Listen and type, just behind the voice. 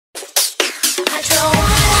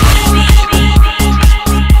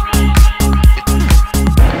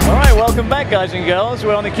guys and girls.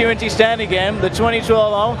 We're on the QNT stand again, the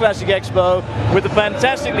 2012 Arnold Classic Expo with the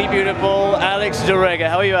fantastically beautiful Alex Zerega.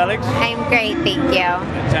 How are you, Alex? I'm great, thank you.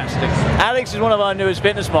 Fantastic. Alex is one of our newest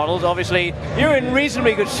fitness models. Obviously, you're in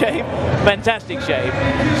reasonably good shape, fantastic shape.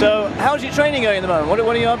 So, how's your training going at the moment?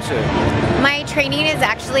 What are you up to? My training is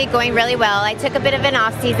actually going really well. I took a bit of an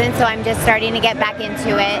off season, so I'm just starting to get back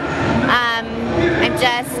into it. I'm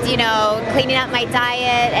just, cleaning up my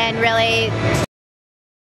diet and really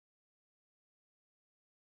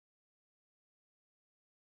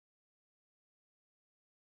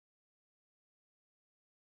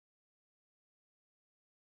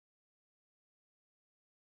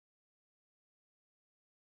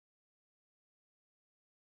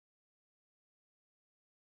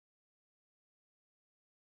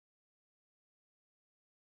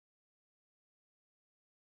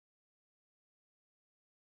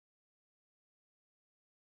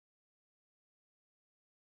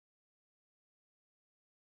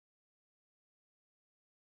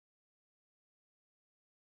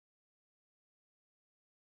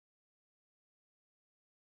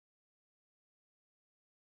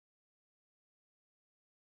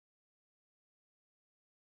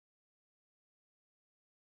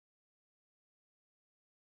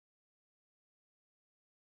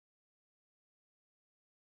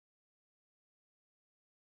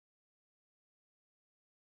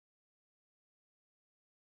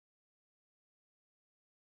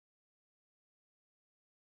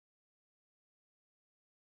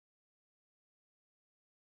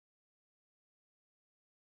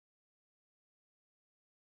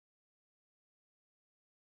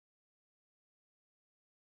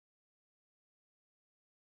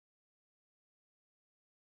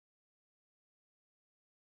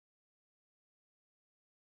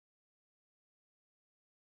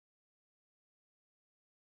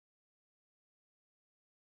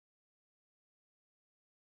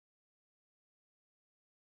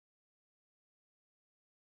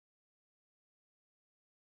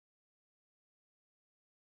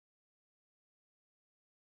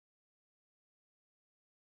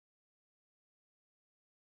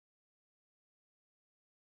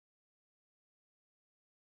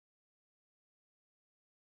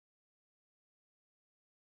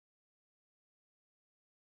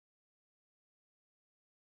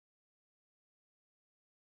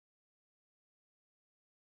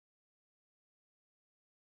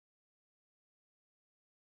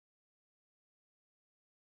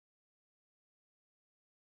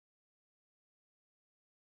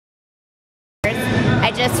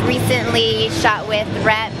I just recently shot with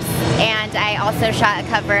Reps, and I also shot a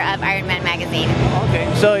cover of Iron Man magazine.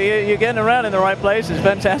 Okay, so you're getting around in the right places.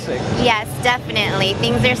 Fantastic. Yes, definitely.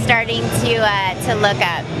 Things are starting to look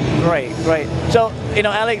up. Great, great. So,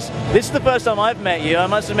 Alex, this is the first time I've met you. I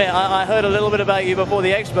must admit, I heard a little bit about you before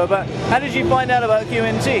the expo, but how did you find out about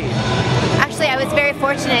QNT? Actually, I was very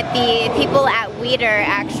fortunate. The people at Weider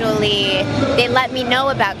they let me know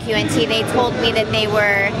about QNT. They told me that they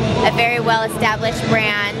were a very well-established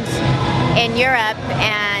brand in Europe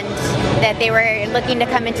and that they were looking to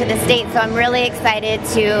come into the States. So I'm really excited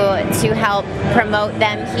to help promote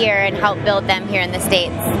them here and help build them here in the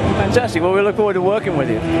States. Fantastic. Well, we look forward to working with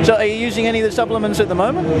you. So are you using any of the supplements at the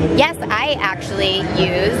moment? Yes, I actually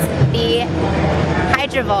use the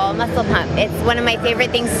Hydrovol muscle pump. It's one of my favorite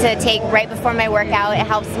things to take right before my workout. It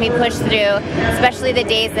helps me push through, especially the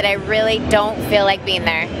days that I really don't feel like being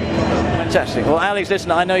there. Fantastic. Well, Alex, listen,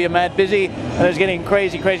 I know you're mad busy and it's getting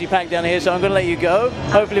crazy packed down here, so I'm going to let you go.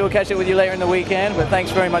 Hopefully we'll catch up with you later in the weekend, but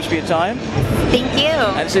thanks very much for your time. Thank you.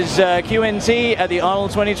 And this is QNT at the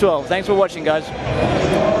Arnold 2012. Thanks for watching, guys.